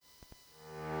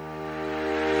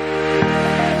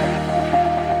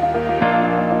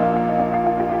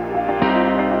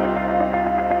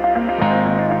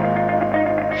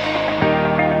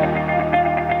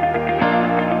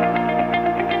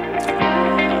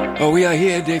We are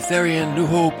here, Dave Therian, New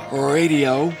Hope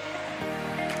Radio.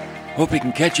 Hope you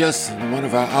can catch us in one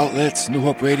of our outlets,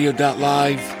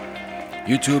 newhoperadio.live,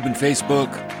 YouTube and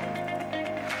Facebook.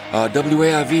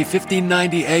 WARV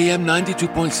 1590 AM,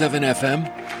 92.7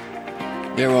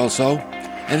 FM. There also.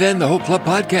 And then the Hope Club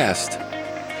podcast.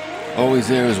 Always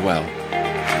there as well.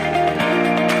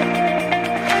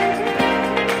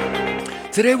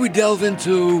 Today we delve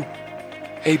into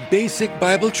a basic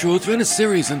Bible truth. We're in a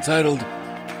series entitled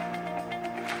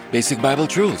Basic Bible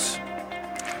Truths.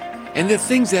 And they're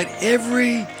things that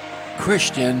every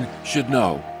Christian should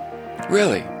know.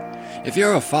 Really. If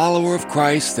you're a follower of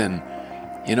Christ and,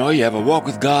 you have a walk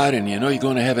with God and you're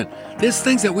going to heaven, there's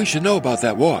things that we should know about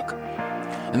that walk.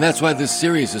 And that's why this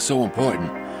series is so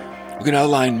important. We're going to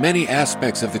outline many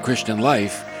aspects of the Christian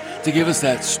life to give us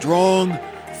that strong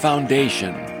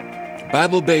foundation.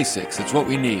 Bible basics, it's what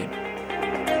we need.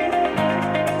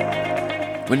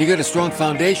 When you get a strong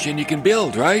foundation, you can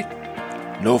build, right?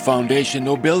 No foundation,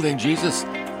 no building. Jesus,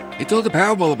 he told a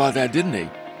parable about that, didn't he?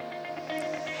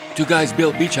 Two guys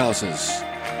built beach houses.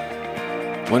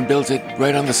 One built it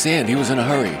right on the sand. He was in a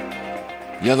hurry.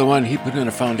 The other one, he put in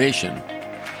a foundation.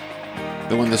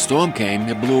 But when the storm came,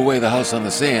 it blew away the house on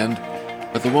the sand.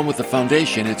 But the one with the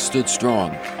foundation, it stood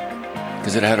strong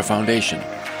because it had a foundation.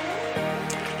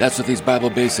 That's what these Bible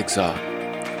basics are.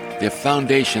 They're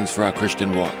foundations for our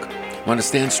Christian walk. Want to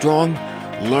stand strong?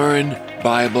 Learn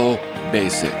Bible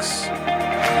basics.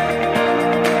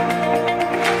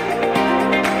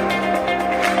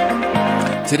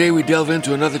 Today we delve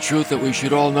into another truth that we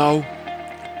should all know.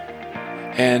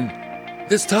 And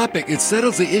this topic, it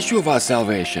settles the issue of our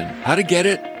salvation. How to get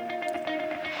it.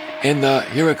 And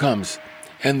here it comes.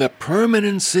 And the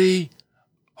permanency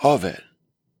of it.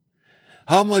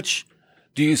 How much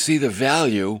do you see the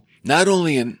value, not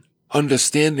only in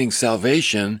understanding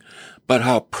salvation, but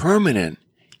how permanent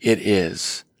it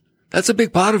is? That's a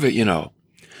big part of it,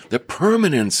 the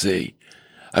permanency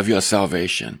of your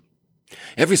salvation.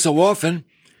 Every so often,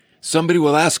 somebody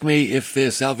will ask me if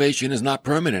their salvation is not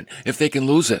permanent, if they can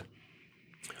lose it.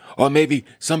 Or maybe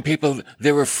some people,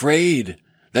 they're afraid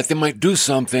that they might do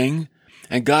something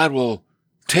and God will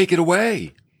take it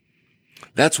away.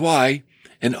 That's why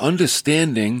an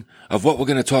understanding of what we're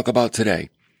going to talk about today,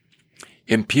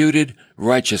 imputed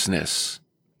righteousness,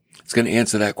 it's going to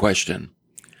answer that question.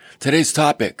 Today's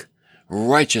topic,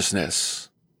 righteousness.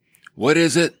 What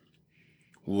is it?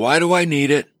 Why do I need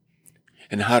it?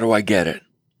 And how do I get it?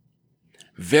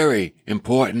 Very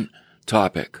important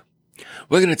topic.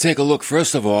 We're going to take a look,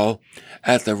 first of all,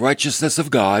 at the righteousness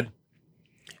of God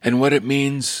and what it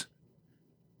means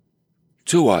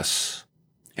to us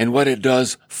and what it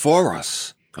does for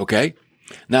us. Okay?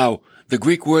 Now, the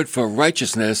Greek word for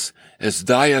righteousness is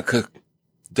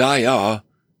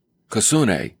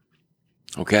kasune,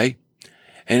 okay?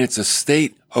 And it's a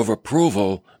state of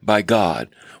approval by God.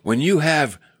 When you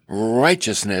have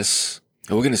righteousness,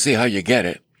 and we're going to see how you get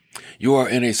it, you are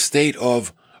in a state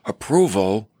of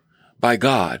approval by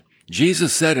God.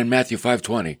 Jesus said in Matthew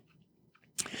 5:20,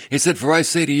 he said, "For I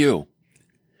say to you,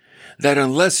 that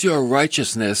unless your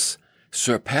righteousness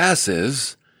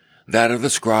surpasses that of the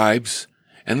scribes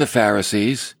and the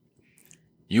Pharisees,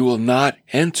 you will not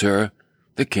enter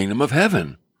the kingdom of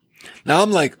heaven." Now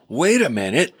I'm like, wait a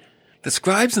minute. The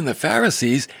scribes and the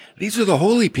Pharisees, these are the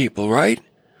holy people, right?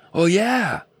 Oh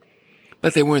yeah.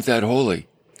 But they weren't that holy.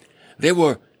 They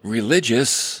were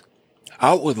religious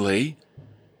outwardly.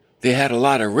 They had a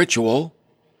lot of ritual.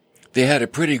 They had a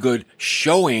pretty good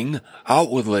showing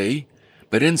outwardly.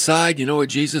 But inside, you know what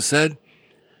Jesus said?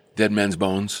 Dead men's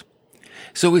bones.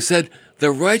 So he said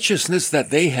the righteousness that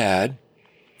they had,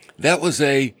 that was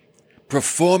a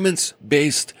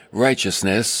performance-based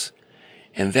righteousness,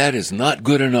 and that is not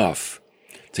good enough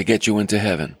to get you into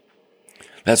heaven.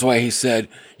 That's why he said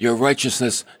your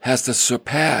righteousness has to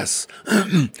surpass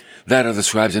that of the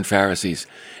scribes and Pharisees.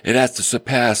 It has to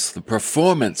surpass the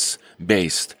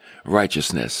performance-based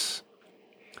righteousness.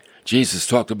 Jesus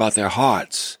talked about their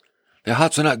hearts. Their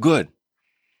hearts are not good.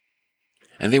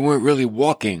 And they weren't really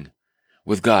walking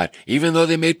with God. Even though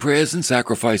they made prayers and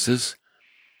sacrifices,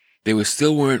 they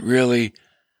still weren't really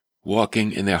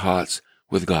walking in their hearts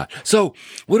with God. So,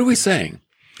 what are we saying?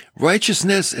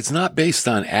 Righteousness, it's not based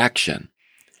on action.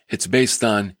 It's based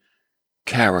on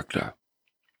character.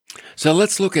 So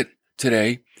let's look at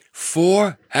today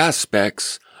 4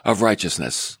 aspects of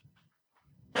righteousness.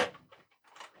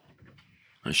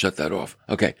 I'll shut that off.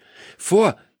 Okay.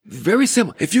 4, very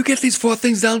simple. If you get these 4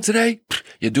 things down today,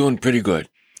 you're doing pretty good.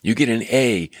 You get an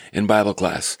A in Bible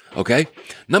class. Okay?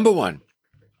 Number 1,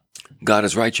 God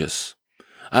is righteous.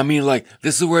 I mean,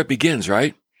 this is where it begins,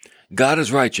 right? God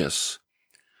is righteous.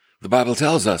 The Bible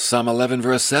tells us, Psalm 11,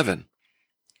 verse 7,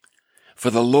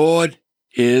 for the Lord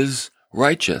is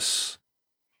righteous.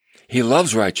 He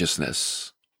loves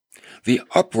righteousness. The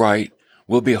upright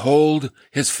will behold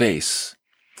his face.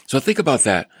 So think about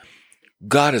that.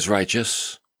 God is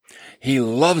righteous. He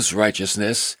loves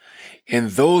righteousness, and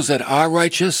those that are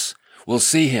righteous will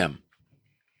see him.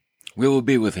 We will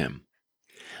be with him.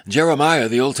 Jeremiah,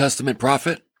 the Old Testament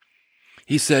prophet,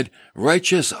 he said,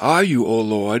 righteous are you, O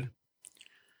Lord,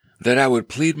 that I would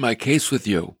plead my case with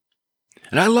you.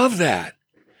 And I love that.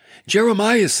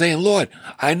 Jeremiah is saying, Lord,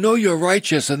 I know you're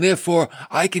righteous, and therefore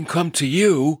I can come to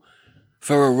you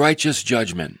for a righteous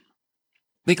judgment.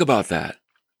 Think about that.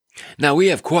 Now, we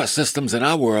have court systems in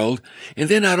our world, and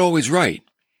they're not always right.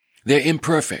 They're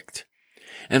imperfect,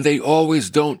 and they always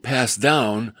don't pass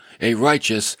down a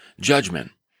righteous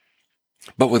judgment.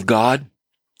 But with God,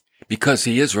 because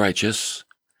he is righteous,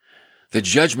 the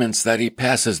judgments that he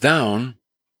passes down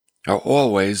are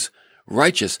always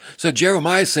righteous. So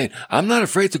Jeremiah is saying, I'm not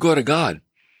afraid to go to God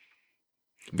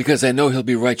because I know he'll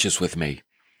be righteous with me.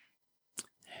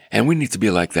 And we need to be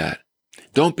like that.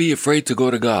 Don't be afraid to go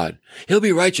to God. He'll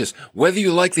be righteous. Whether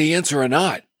you like the answer or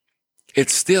not,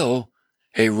 it's still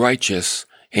a righteous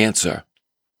answer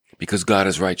because God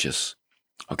is righteous.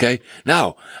 Okay?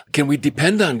 Now, can we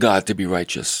depend on God to be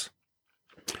righteous?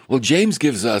 Well, James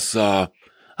gives us, I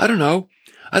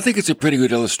think it's a pretty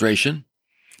good illustration.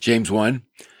 James 1.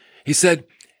 He said,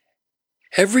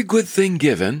 every good thing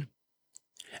given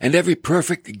and every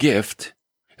perfect gift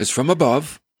is from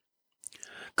above,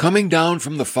 coming down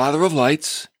from the Father of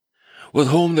lights, with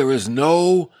whom there is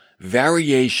no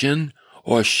variation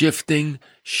or shifting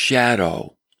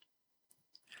shadow.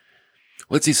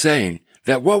 What's he saying?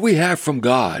 That what we have from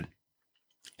God,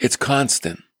 it's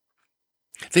constant.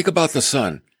 Think about the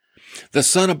sun. The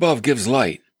sun above gives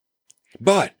light,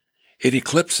 but it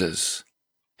eclipses,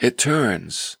 it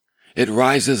turns, it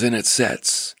rises and it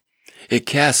sets, it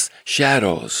casts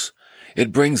shadows,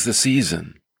 it brings the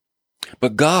season.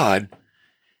 But God,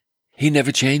 he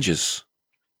never changes.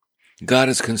 God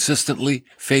is consistently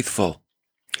faithful.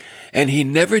 And he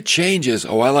never changes,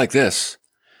 I like this,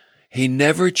 he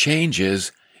never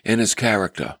changes in his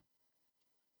character.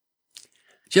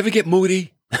 Did you ever get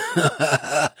moody?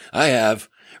 I have,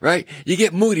 right? You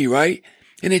get moody, right?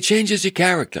 And it changes your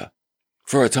character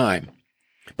for a time.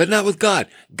 But not with God.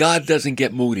 God doesn't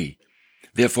get moody.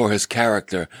 Therefore, his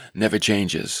character never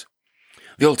changes.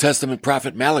 The Old Testament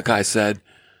prophet Malachi said,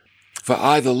 for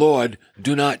I, the Lord,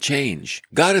 do not change.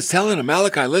 God is telling him,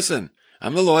 Malachi, listen,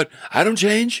 I'm the Lord. I don't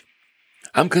change.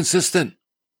 I'm consistent.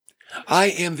 I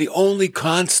am the only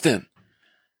constant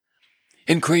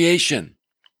in creation.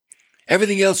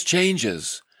 Everything else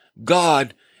changes.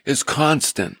 God is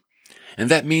constant. And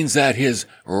that means that his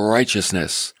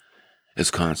righteousness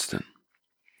is constant.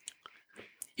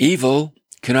 Evil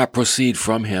cannot proceed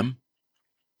from him.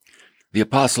 The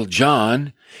Apostle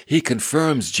John, he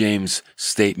confirms James'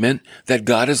 statement that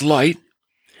God is light,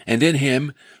 and in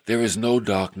him there is no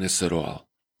darkness at all.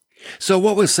 So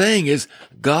what we're saying is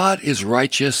God is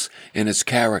righteous in his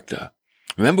character.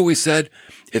 Remember we said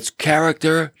it's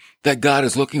character that God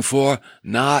is looking for,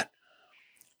 not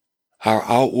our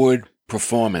outward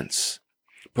performance.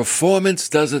 Performance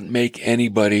doesn't make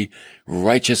anybody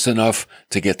righteous enough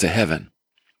to get to heaven.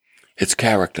 It's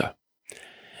character.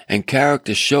 And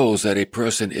character shows that a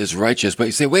person is righteous. But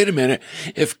you say, wait a minute,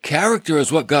 if character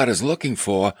is what God is looking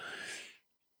for,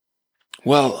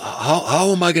 well,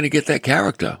 how am I going to get that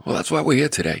character? Well, that's why we're here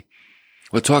today.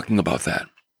 We're talking about that.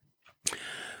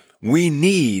 We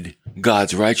need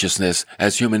God's righteousness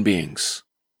as human beings.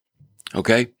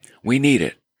 Okay? We need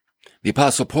it. The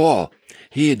Apostle Paul,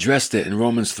 he addressed it in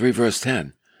Romans 3 verse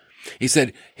 10. He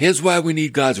said, here's why we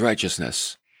need God's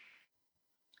righteousness.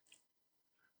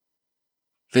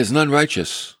 There's none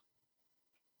righteous.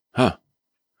 Not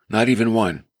even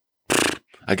one.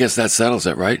 I guess that settles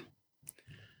it, right?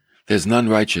 There's none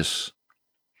righteous.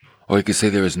 Or you could say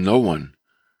there is no one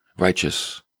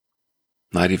righteous.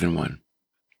 Not even one.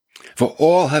 For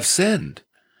all have sinned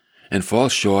and fall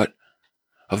short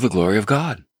of the glory of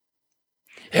God.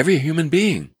 Every human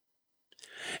being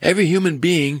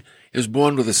is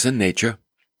born with a sin nature,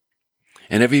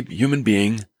 and every human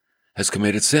being has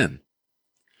committed sin.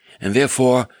 And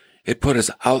therefore, it put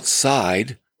us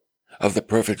outside of the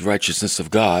perfect righteousness of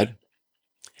God.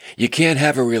 You can't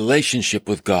have a relationship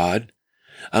with God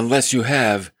unless you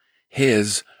have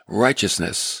his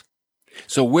righteousness.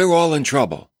 So we're all in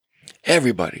trouble.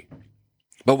 Everybody.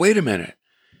 But wait a minute.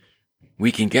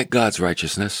 We can get God's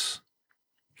righteousness.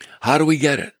 How do we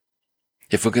get it?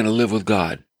 If we're going to live with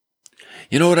God.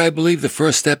 You know what I believe the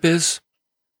first step is?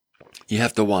 You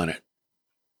have to want it.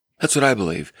 That's what I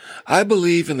believe. I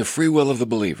believe in the free will of the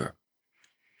believer,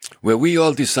 where we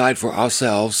all decide for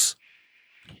ourselves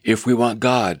if we want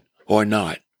God or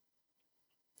not.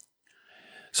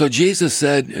 So Jesus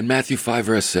said in Matthew 5,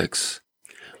 verse 6,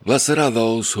 "Blessed are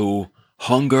those who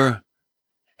hunger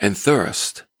and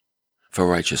thirst for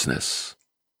righteousness."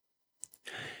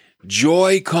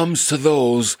 Joy comes to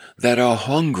those that are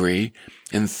hungry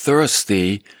and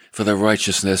thirsty for the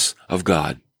righteousness of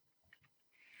God,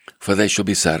 for they shall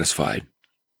be satisfied.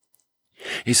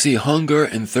 You see, hunger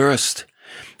and thirst,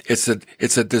 it's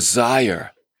a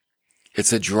desire.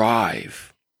 It's a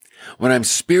drive. When I'm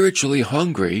spiritually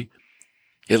hungry,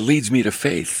 it leads me to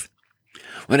faith.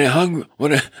 When I'm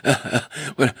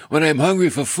hungry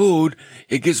for food,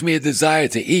 it gives me a desire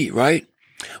to eat, right?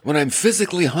 When I'm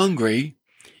physically hungry,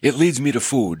 it leads me to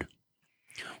food.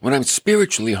 When I'm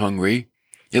spiritually hungry,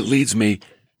 it leads me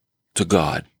to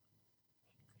God.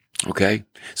 Okay?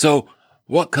 So,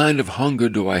 what kind of hunger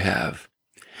do I have?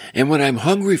 And when I'm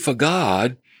hungry for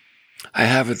God, I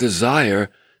have a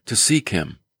desire to seek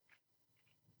Him.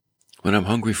 When I'm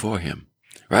hungry for Him,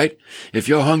 right? If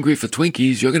you're hungry for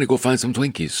Twinkies, you're going to go find some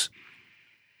Twinkies.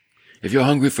 If you're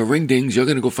hungry for ring dings, you're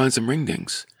going to go find some ring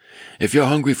dings. If you're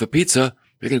hungry for pizza,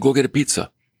 you're going to go get a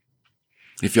pizza.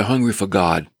 If you're hungry for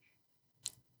God,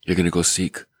 you're going to go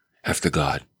seek after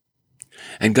God.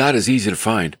 And God is easy to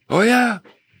find. Oh yeah.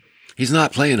 He's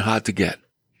not playing hard to get.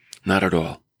 Not at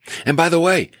all. And by the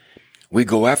way, we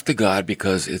go after God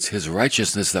because it's His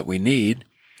righteousness that we need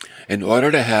in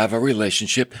order to have a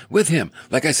relationship with Him.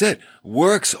 Like I said,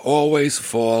 works always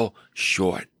fall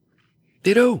short.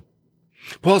 They do.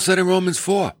 Paul said in Romans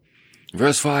 4,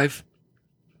 verse 5,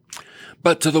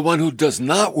 "But to the one who does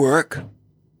not work,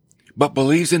 but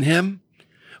believes in Him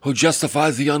who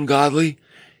justifies the ungodly,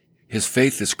 his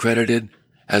faith is credited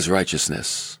as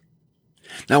righteousness."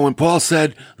 Now, when Paul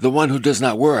said the one who does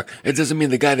not work, it doesn't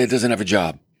mean the guy that doesn't have a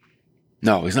job.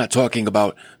 No, he's not talking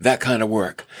about that kind of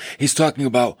work. He's talking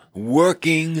about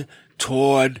working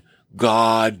toward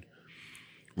God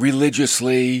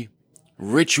religiously,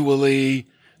 ritually,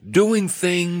 doing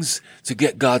things to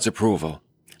get God's approval.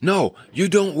 No, you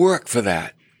don't work for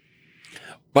that,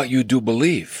 but you do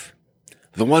believe.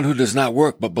 The one who does not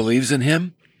work but believes in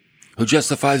Him, who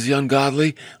justifies the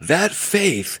ungodly, that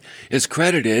faith is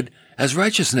credited as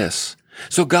righteousness.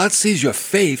 So God sees your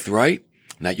faith, right?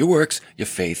 Not your works, your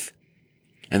faith.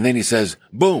 And then He says,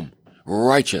 boom,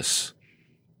 righteous.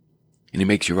 And He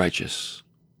makes you righteous.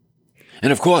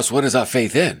 And of course, what is our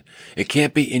faith in? It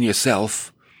can't be in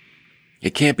yourself.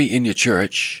 It can't be in your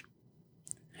church.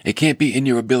 It can't be in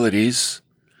your abilities.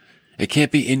 It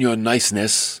can't be in your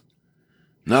niceness.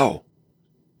 No.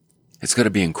 It's got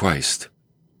to be in Christ.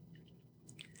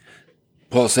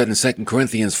 Paul said in 2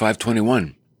 Corinthians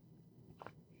 5:21,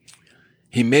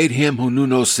 He made Him who knew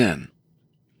no sin.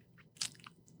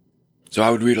 So I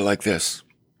would read it like this.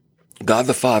 God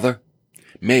the Father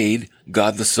made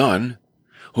God the Son,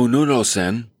 who knew no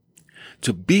sin,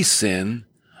 to be sin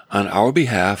on our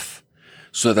behalf,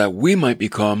 so that we might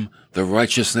become the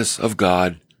righteousness of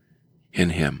God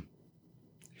in Him.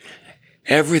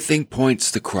 Everything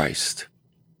points to Christ.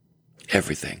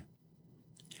 Everything.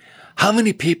 How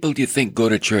many people do you think go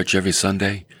to church every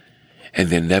Sunday and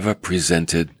they're never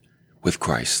presented with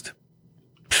Christ?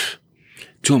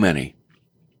 Too many.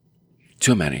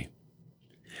 Too many.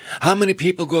 How many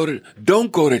people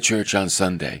don't go to church on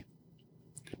Sunday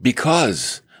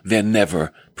because they're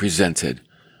never presented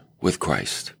with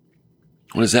Christ?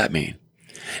 What does that mean?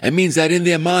 It means that in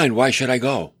their mind, why should I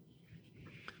go?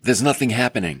 There's nothing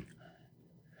happening.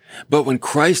 But when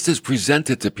Christ is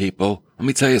presented to people, let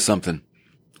me tell you something.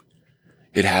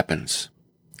 It happens.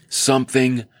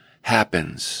 Something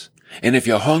happens. And if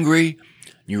you're hungry,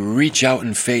 you reach out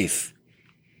in faith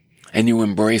and you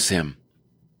embrace Him.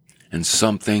 And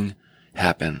something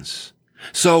happens.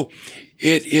 So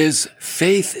it is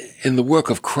faith in the work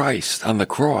of Christ on the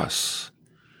cross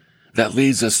that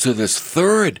leads us to this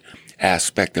third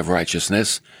aspect of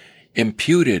righteousness,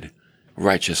 imputed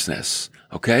righteousness.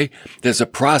 Okay? There's a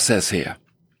process here.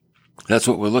 That's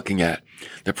what we're looking at.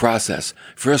 The process.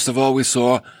 First of all, we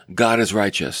saw God is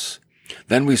righteous.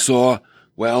 Then we saw,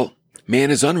 well,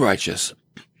 man is unrighteous.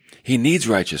 He needs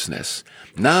righteousness.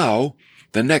 Now,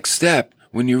 the next step,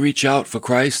 when you reach out for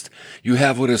Christ, you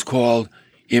have what is called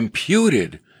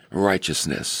imputed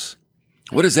righteousness.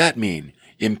 What does that mean?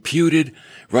 Imputed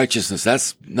righteousness.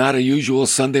 That's not a usual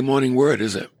Sunday morning word,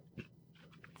 is it?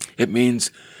 It means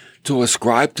to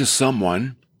ascribe to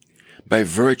someone by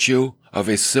virtue of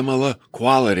a similar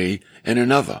quality in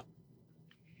another.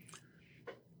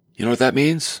 You know what that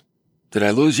means? Did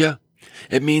I lose you?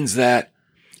 It means that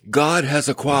God has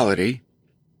a quality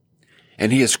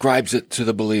and he ascribes it to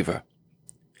the believer.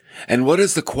 And what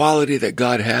is the quality that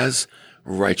God has?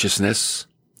 Righteousness.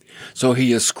 So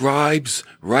he ascribes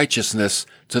righteousness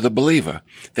to the believer.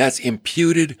 That's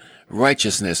imputed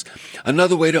righteousness.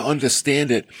 Another way to understand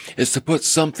it is to put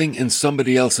something in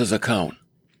somebody else's account.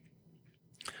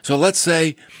 So let's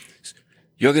say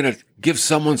you're going to give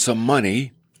someone some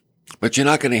money, but you're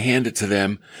not going to hand it to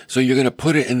them, so you're going to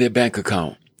put it in their bank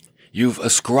account. You've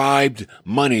ascribed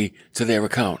money to their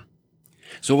account.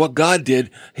 So what God did,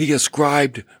 he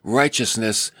ascribed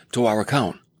righteousness to our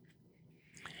account.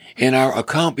 In our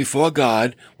account before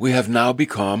God, we have now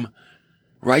become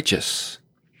righteous.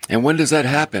 And when does that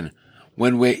happen?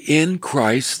 When we're in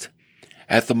Christ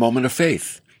at the moment of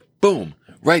faith. Boom.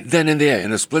 Right then and there,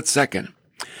 in a split second.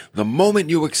 The moment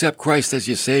you accept Christ as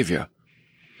your Savior,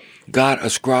 God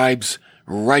ascribes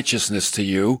righteousness to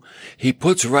you. He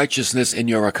puts righteousness in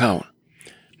your account.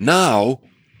 Now,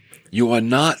 you are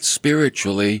not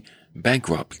spiritually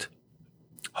bankrupt.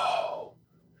 Oh,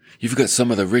 you've got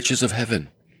some of the riches of heaven.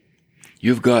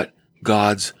 You've got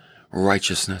God's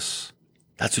righteousness.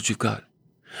 That's what you've got.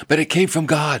 But it came from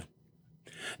God.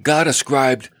 God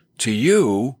ascribed to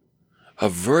you a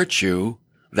virtue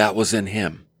that was in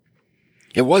him.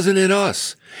 It wasn't in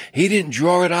us. He didn't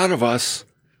draw it out of us.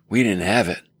 We didn't have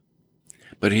it.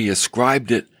 But he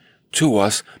ascribed it to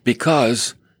us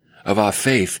because of our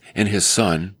faith in his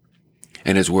Son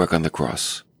and his work on the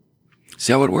cross.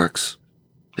 See how it works?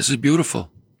 This is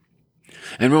beautiful.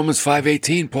 In Romans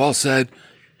 5:18, Paul said,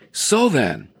 "So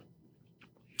then,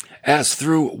 as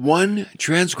through one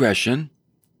transgression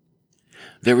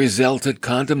there resulted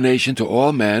condemnation to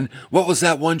all men." What was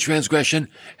that one transgression?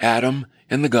 Adam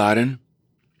in the garden.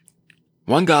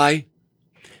 One guy,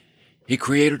 he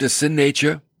created a sin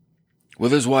nature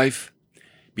with his wife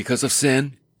because of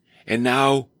sin, and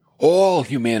now all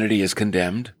humanity is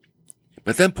condemned.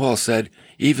 But then Paul said,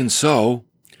 even so,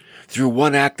 through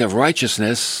one act of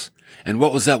righteousness. And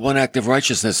what was that one act of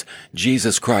righteousness?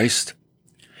 Jesus Christ,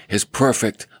 his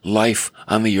perfect life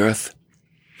on the earth,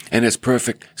 and his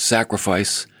perfect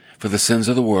sacrifice for the sins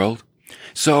of the world.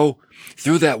 So,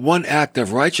 through that one act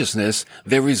of righteousness,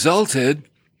 there resulted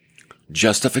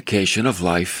justification of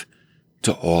life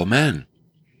to all men.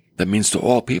 That means to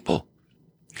all people.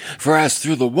 For as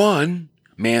through the one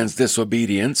man's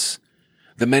disobedience,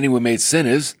 the many were made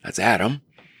sinners, that's Adam,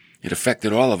 it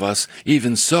affected all of us,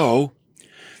 even so,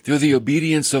 through the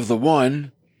obedience of the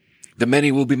one, the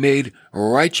many will be made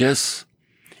righteous,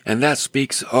 and that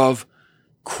speaks of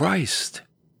Christ.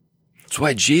 That's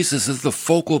why Jesus is the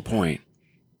focal point.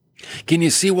 Can you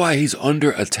see why he's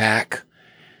under attack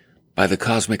by the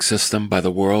cosmic system, by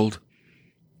the world?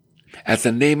 At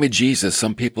the name of Jesus,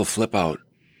 some people flip out.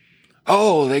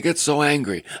 Oh, they get so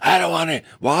angry. I don't want to.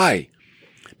 Why?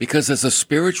 Because there's a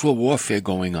spiritual warfare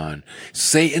going on.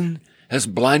 Satan has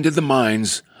blinded the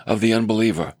minds of the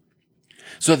unbeliever.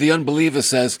 So the unbeliever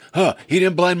says, he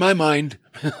didn't blind my mind.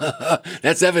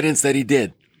 That's evidence that he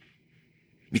did.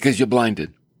 Because you're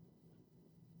blinded.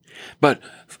 But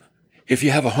if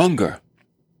you have a hunger,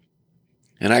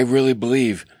 and I really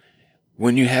believe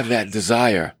when you have that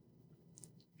desire,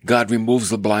 God removes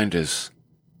the blinders,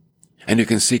 and you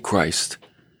can see Christ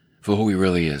for who he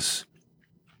really is.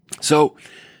 So,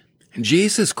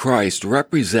 Jesus Christ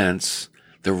represents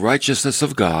the righteousness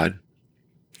of God,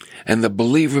 and the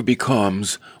believer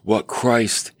becomes what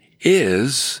Christ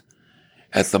is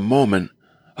at the moment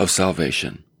of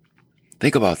salvation.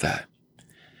 Think about that.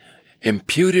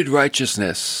 Imputed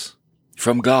righteousness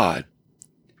from God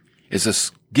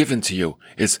is given to you,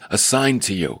 is assigned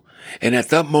to you. And at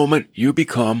that moment, you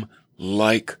become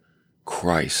like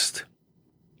Christ.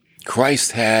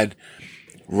 Christ had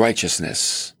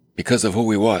righteousness because of who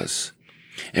he was.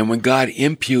 And when God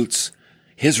imputes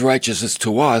his righteousness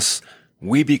to us,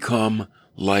 we become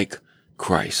like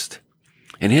Christ.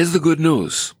 And here's the good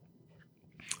news.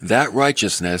 That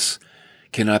righteousness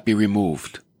cannot be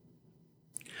removed.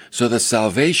 So the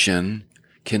salvation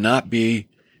cannot be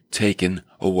taken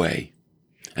away.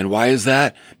 And why is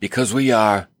that? Because we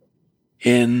are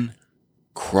in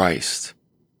Christ.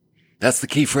 That's the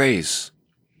key phrase.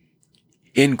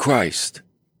 In Christ.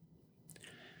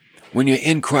 When you're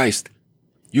in Christ,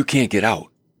 you can't get out.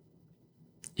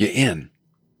 You're in.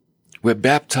 We're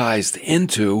baptized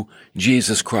into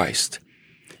Jesus Christ,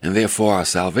 and therefore our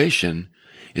salvation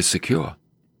is secure.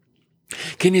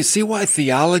 Can you see why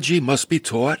theology must be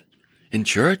taught in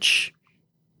church?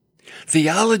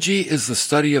 Theology is the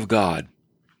study of God,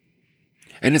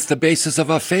 and it's the basis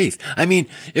of our faith. I mean,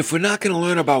 if we're not going to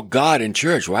learn about God in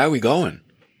church, why are we going?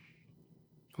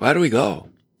 Why do we go?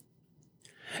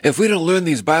 If we don't learn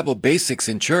these Bible basics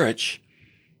in church,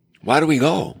 why do we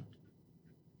go?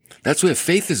 That's where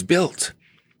faith is built.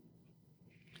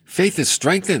 Faith is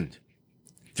strengthened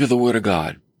through the Word of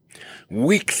God.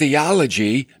 Weak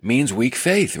theology means weak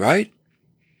faith, right?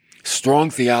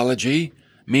 Strong theology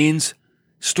means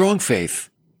strong faith.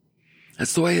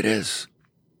 That's the way it is.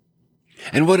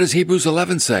 And what does Hebrews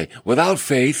 11 say? Without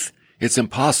faith, it's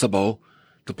impossible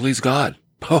to please God.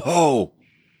 Oh,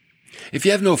 if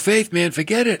you have no faith, man,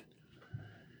 forget it.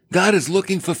 God is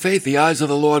looking for faith. The eyes of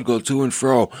the Lord go to and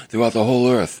fro throughout the whole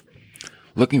earth,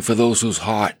 looking for those whose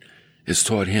heart is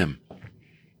toward him.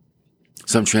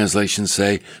 Some translations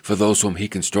say, for those whom he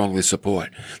can strongly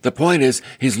support. The point is,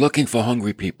 he's looking for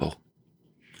hungry people.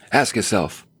 Ask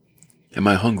yourself, am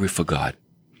I hungry for God?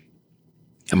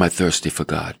 Am I thirsty for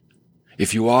God?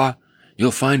 If you are,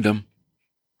 you'll find him.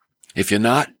 If you're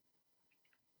not,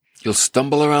 you'll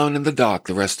stumble around in the dark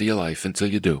the rest of your life until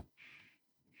you do.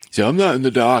 Say, I'm not in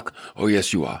the dark. Oh,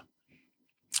 yes, you are.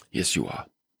 Yes, you are.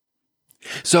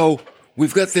 So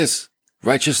we've got this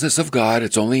righteousness of God.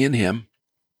 It's only in him.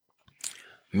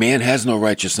 Man has no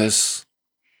righteousness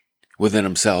within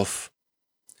himself.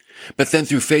 But then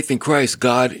through faith in Christ,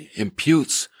 God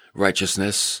imputes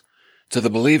righteousness to the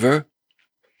believer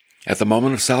at the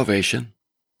moment of salvation.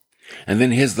 And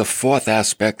then here's the fourth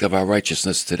aspect of our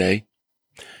righteousness today.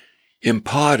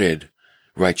 Imparted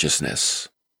righteousness.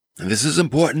 And this is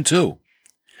important too.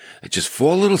 It's just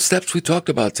 4 little steps we talked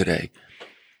about today.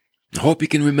 I hope you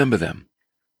can remember them.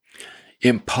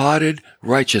 Imparted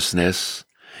righteousness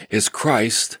is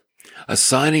Christ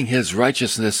assigning his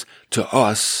righteousness to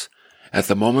us at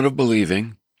the moment of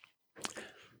believing.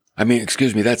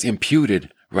 That's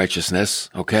imputed righteousness.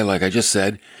 Okay, like I just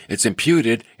said, it's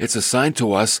imputed, it's assigned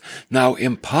to us. Now,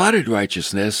 imparted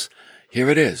righteousness, here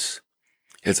it is.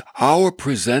 It's our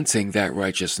presenting that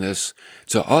righteousness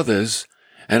to others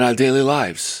in our daily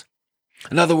lives.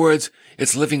 In other words,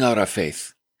 it's living out our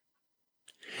faith.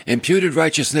 Imputed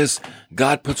righteousness,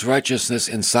 God puts righteousness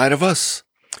inside of us.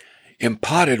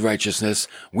 Imparted righteousness,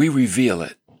 we reveal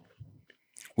it.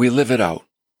 We live it out.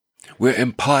 We're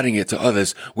imparting it to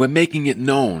others. We're making it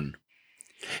known.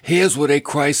 Here's what a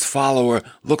Christ follower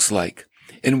looks like.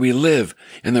 And we live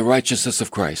in the righteousness of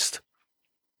Christ.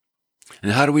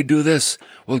 And how do we do this?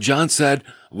 Well, John said,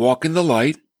 walk in the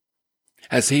light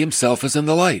as he himself is in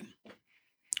the light.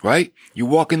 Right? You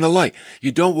walk in the light.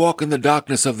 You don't walk in the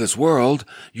darkness of this world.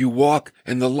 You walk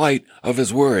in the light of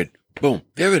his word. Boom.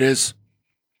 There it is.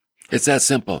 It's that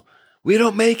simple. We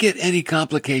don't make it any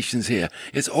complications here.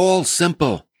 It's all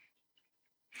simple.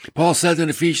 Paul says in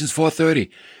Ephesians 4:30,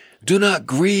 do not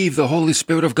grieve the Holy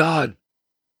Spirit of God,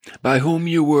 by whom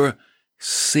you were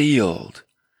sealed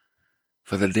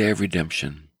for the day of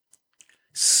redemption.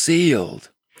 Sealed.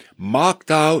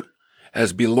 Marked out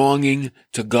as belonging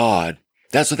to God.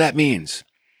 That's what that means.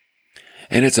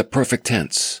 And it's a perfect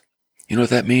tense. You know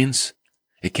what that means?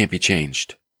 It can't be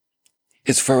changed.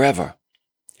 It's forever.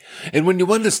 And when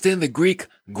you understand the Greek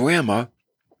grammar,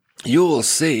 you will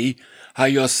see how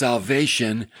your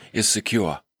salvation is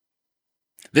secure.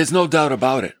 There's no doubt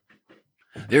about it.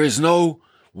 There is no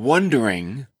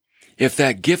wondering if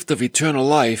that gift of eternal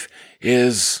life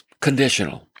is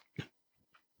conditional.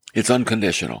 It's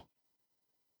unconditional.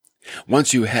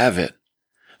 Once you have it,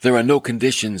 there are no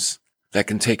conditions that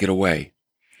can take it away.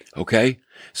 Okay?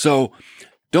 So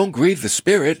don't grieve the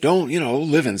Spirit. Don't,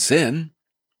 live in sin.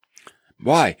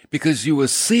 Why? Because you were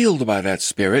sealed by that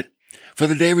Spirit for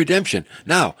the day of redemption.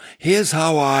 Now, here's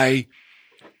how I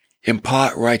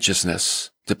impart righteousness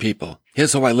to people.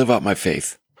 Here's how I live out my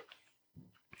faith.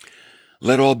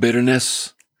 Let all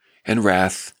bitterness and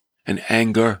wrath and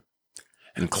anger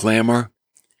and clamor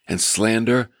and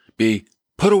slander be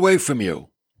put away from you,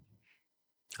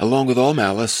 along with all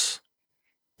malice.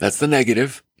 That's the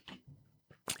negative.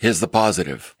 Here's the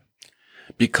positive.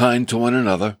 Be kind to one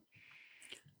another,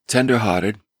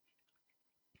 tender-hearted,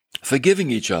 forgiving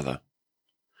each other,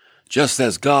 just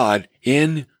as God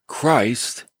in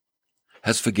Christ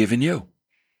has forgiven you.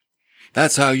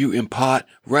 That's how you impart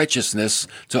righteousness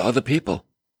to other people.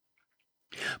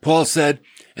 Paul said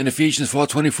in Ephesians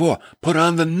 4:24, put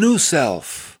on the new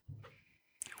self,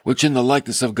 which in the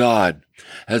likeness of God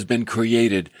has been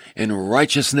created in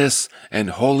righteousness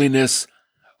and holiness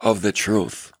of the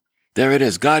truth. There it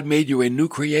is. God made you a new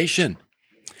creation,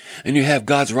 and you have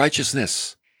God's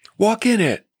righteousness. Walk in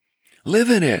it. Live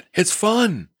in it. It's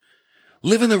fun.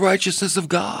 Live in the righteousness of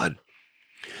God.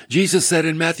 Jesus said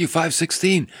in Matthew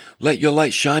 5:16, let your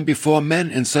light shine before men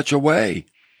in such a way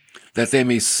that they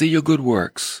may see your good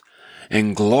works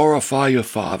and glorify your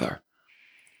Father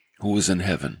who is in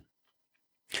heaven.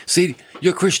 See,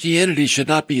 your Christianity should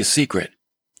not be a secret.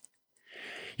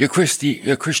 Your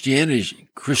Christianity,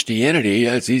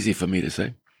 it's easy for me to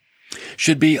say.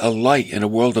 should be a light in a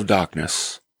world of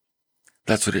darkness.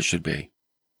 That's what it should be.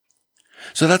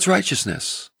 So that's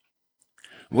righteousness.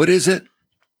 What is it?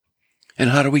 And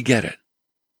how do we get it?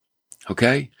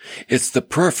 Okay? It's the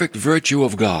perfect virtue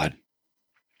of God.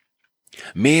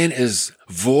 Man is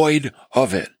void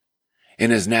of it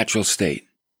in his natural state.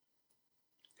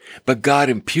 But God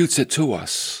imputes it to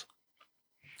us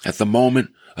at the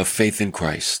moment of faith in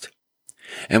Christ.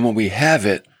 And when we have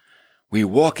it, we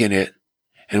walk in it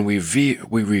and we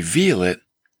reveal it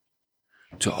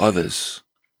to others.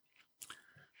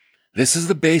 This is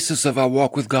the basis of our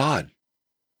walk with God.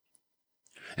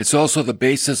 It's also the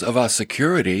basis of our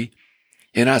security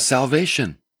in our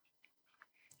salvation.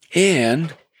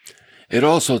 And it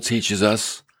also teaches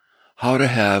us how to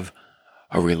have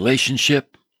a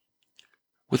relationship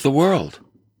with the world.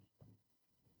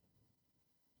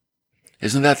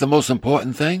 Isn't that the most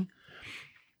important thing?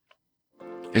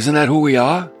 Isn't that who we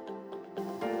are?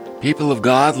 People of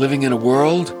God living in a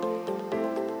world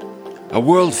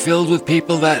filled with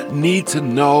people that need to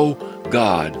know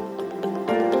God.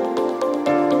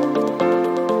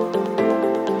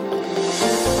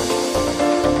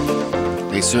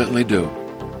 They certainly do.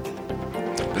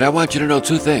 But I want you to know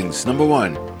two things. Number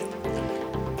one,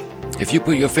 if you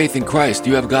put your faith in Christ,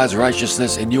 you have God's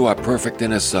righteousness and you are perfect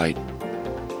in His sight.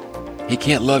 He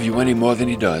can't love you any more than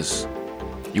He does.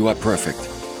 You are perfect.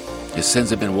 Your sins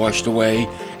have been washed away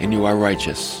and you are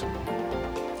righteous.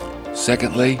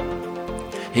 Secondly,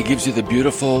 He gives you the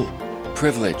beautiful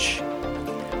privilege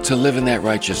to live in that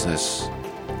righteousness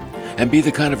and be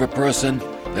the kind of a person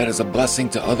that is a blessing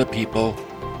to other people,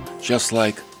 just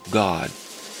like God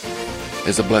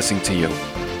is a blessing to you.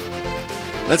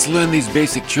 Let's learn these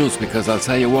basic truths, because I'll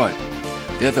tell you what,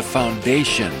 they're the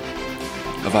foundation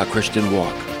of our Christian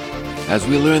walk. As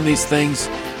we learn these things,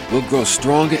 we'll grow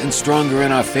stronger and stronger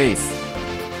in our faith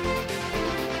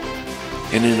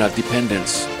and in our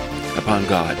dependence upon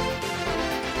God.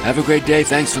 Have a great day.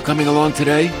 Thanks for coming along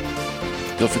today.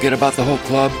 Don't forget about the Hope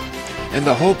Club and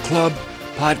the Hope Club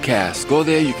podcast. Go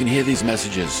there. You can hear these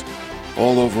messages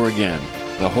all over again.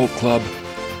 The Hope Club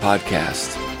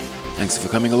podcast. Thanks for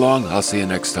coming along. I'll see you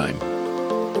next time.